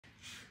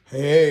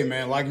Hey,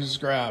 man, like and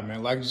subscribe,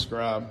 man. Like and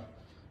subscribe.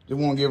 Just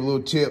want to give a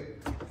little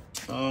tip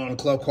on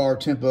Club Car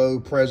Tempo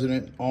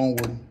President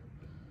onward.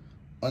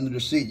 Under the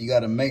seat, you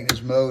got a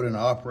maintenance mode and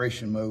an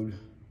operation mode.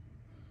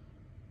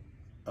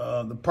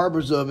 The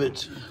purpose of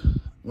it,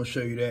 we'll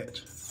show you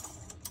that,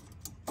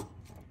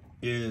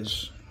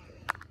 is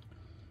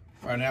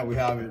right now we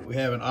have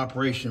an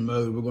operation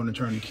mode. We're going to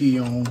turn the key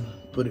on,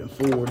 put it in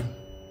forward.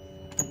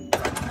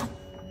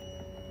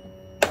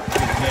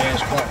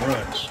 Gas, car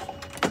runs.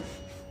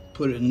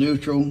 Put it in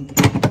neutral,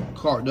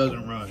 car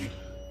doesn't run.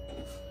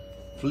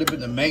 Flip it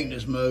to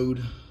maintenance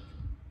mode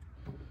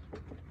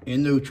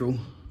in neutral,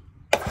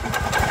 car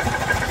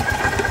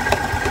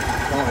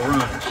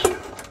runs.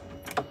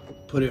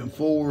 Put it in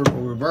forward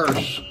or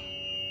reverse,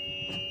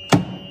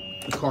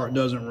 the car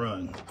doesn't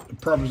run. The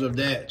purpose of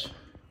that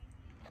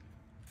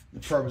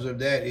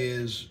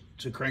is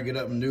to crank it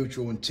up in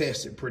neutral and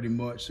test it pretty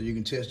much, so you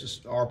can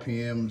test the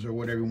RPMs or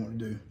whatever you want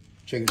to do.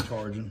 Check it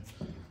charging.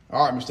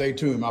 All right, man, stay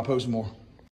tuned. I'll post more.